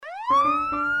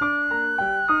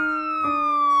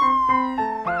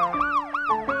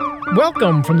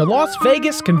Welcome from the Las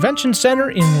Vegas Convention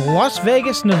Center in Las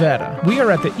Vegas, Nevada. We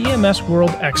are at the EMS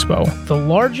World Expo, the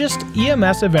largest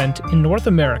EMS event in North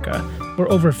America, where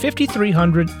over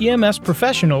 5,300 EMS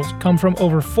professionals come from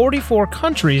over 44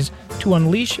 countries to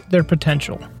unleash their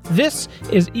potential. This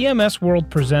is EMS World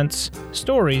Presents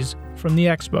Stories from the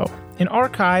Expo, an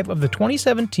archive of the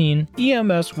 2017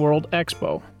 EMS World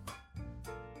Expo.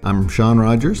 I'm Sean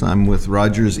Rogers. I'm with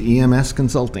Rogers EMS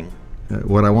Consulting.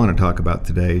 What I want to talk about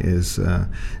today is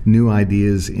new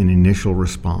ideas in initial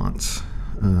response.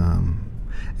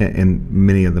 And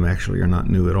many of them actually are not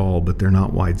new at all, but they're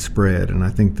not widespread. And I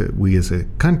think that we as a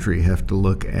country have to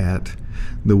look at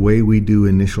the way we do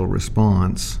initial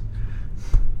response,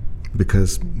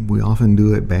 because we often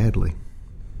do it badly.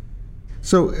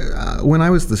 So when I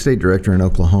was the state director in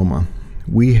Oklahoma,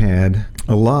 we had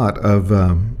a lot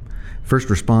of first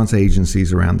response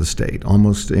agencies around the state.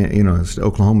 Almost,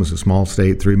 Oklahoma's a small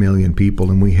state, 3 million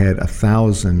people, and we had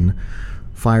 1,000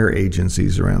 fire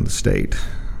agencies around the state.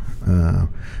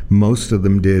 Most of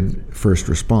them did first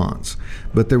response,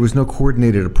 but there was no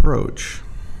coordinated approach.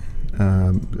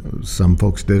 Some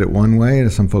folks did it one way,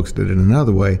 and some folks did it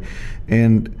another way.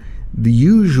 And the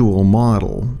usual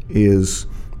model is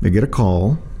they get a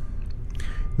call.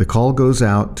 The call goes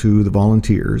out to the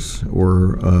volunteers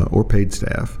or paid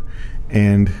staff,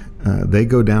 and they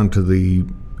go down to the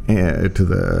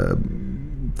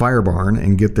fire barn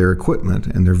and get their equipment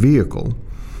and their vehicle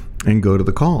and go to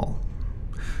the call.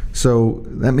 So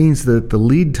that means that the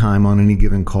lead time on any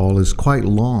given call is quite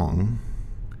long,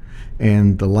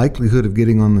 and the likelihood of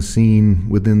getting on the scene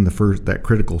within that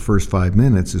critical first 5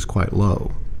 minutes is quite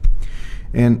low.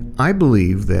 And I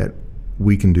believe that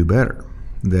we can do better,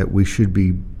 that we should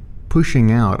be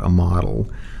pushing out a model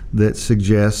that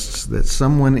suggests that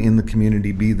someone in the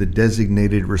community be the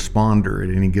designated responder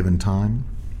at any given time,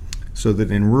 so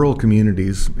that in rural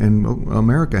communities, and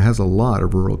America has a lot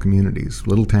of rural communities,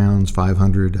 little towns,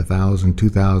 500, 1,000,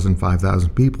 2,000, 5,000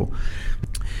 people,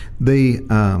 they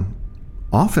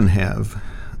often have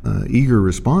eager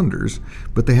responders,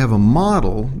 but they have a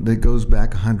model that goes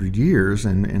back 100 years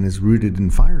and is rooted in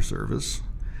fire service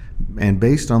and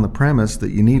based on the premise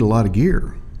that you need a lot of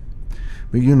gear.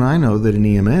 But you and I know that in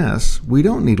EMS, we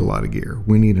don't need a lot of gear.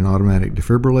 We need an automatic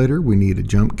defibrillator, we need a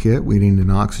jump kit, we need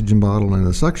an oxygen bottle and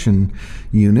a suction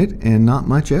unit, and not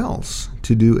much else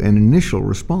to do an initial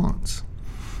response.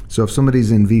 So if somebody's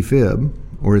in VFib,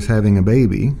 or is having a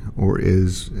baby, or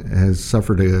has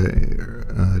suffered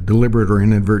a deliberate or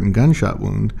inadvertent gunshot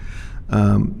wound,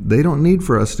 they don't need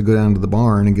for us to go down to the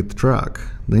barn and get the truck.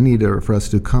 They need for us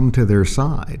to come to their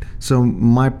side. So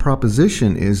my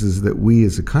proposition is that we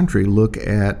as a country look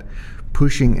at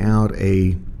pushing out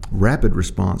a rapid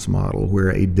response model where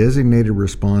a designated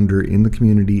responder in the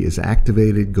community is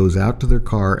activated, goes out to their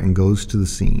car, and goes to the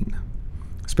scene.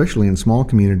 Especially in small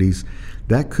communities,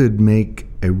 that could make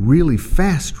a really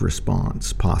fast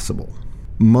response possible.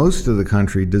 Most of the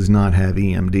country does not have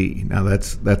EMD. Now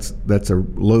that's a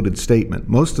loaded statement.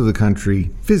 Most of the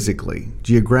country physically,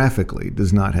 geographically,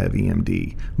 does not have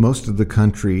EMD. Most of the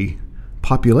country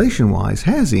population-wise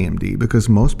has EMD because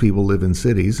most people live in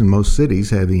cities and most cities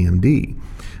have EMD.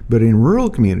 But in rural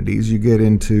communities, you get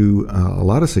into a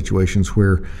lot of situations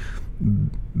where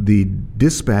the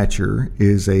dispatcher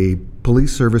is a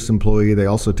police service employee. They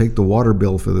also take the water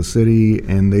bill for the city,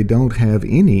 and they don't have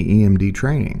any EMD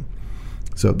training.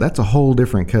 So that's a whole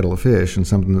different kettle of fish and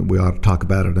something that we ought to talk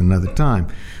about at another time.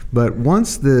 But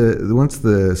once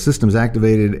the system's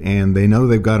activated and they know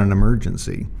they've got an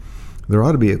emergency, there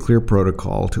ought to be a clear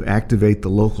protocol to activate the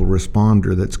local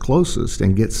responder that's closest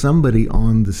and get somebody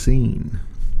on the scene.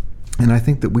 And I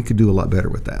think that we could do a lot better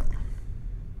with that.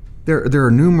 There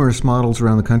are numerous models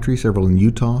around the country, several in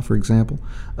Utah, for example.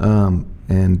 There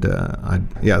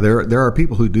are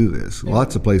people who do this. Yeah.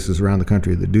 Lots of places around the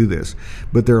country that do this,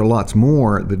 but there are lots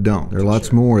more that don't. There are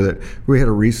lots more that. We had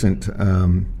a recent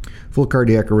full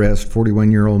cardiac arrest,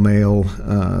 41-year-old male,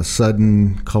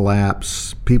 sudden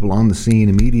collapse, people on the scene,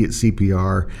 immediate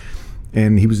CPR,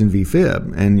 and he was in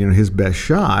VFib. And his best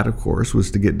shot, of course,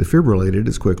 was to get defibrillated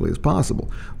as quickly as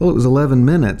possible. Well, it was 11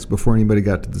 minutes before anybody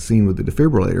got to the scene with the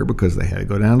defibrillator because they had to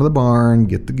go down to the barn,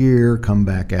 get the gear, come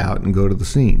back out, and go to the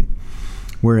scene.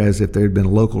 Whereas if there had been a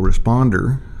local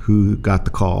responder who got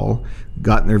the call,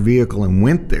 got in their vehicle and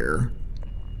went there,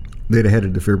 they'd have had a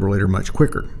defibrillator much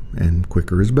quicker. And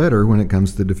quicker is better when it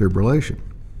comes to defibrillation.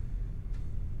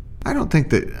 I don't think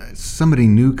that somebody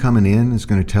new coming in is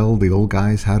going to tell the old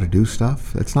guys how to do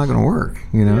stuff. That's not going to work.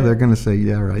 They're going to say,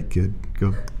 "Yeah, right, kid,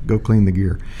 go clean the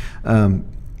gear."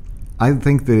 I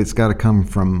think that it's got to come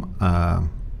from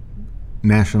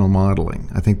national modeling.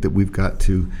 I think that we've got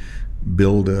to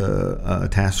build a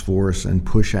task force and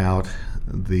push out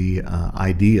the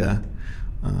idea,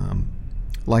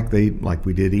 like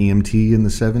we did EMT in the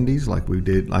 70s, like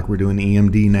we're doing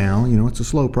EMD now. It's a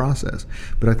slow process,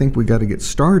 but I think we got to get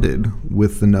started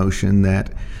with the notion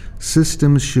that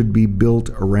systems should be built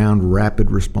around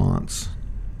rapid response,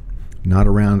 not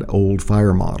around old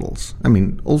fire models. I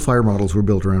mean, old fire models were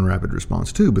built around rapid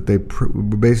response too, but they were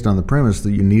based on the premise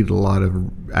that you needed a lot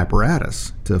of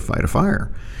apparatus to fight a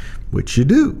fire, which you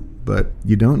do, but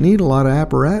you don't need a lot of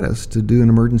apparatus to do an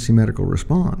emergency medical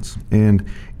response. And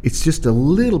it's just a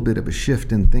little bit of a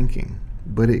shift in thinking,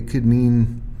 but it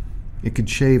could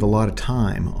shave a lot of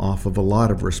time off of a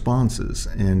lot of responses.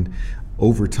 And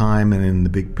over time and in the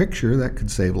big picture, that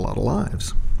could save a lot of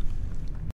lives.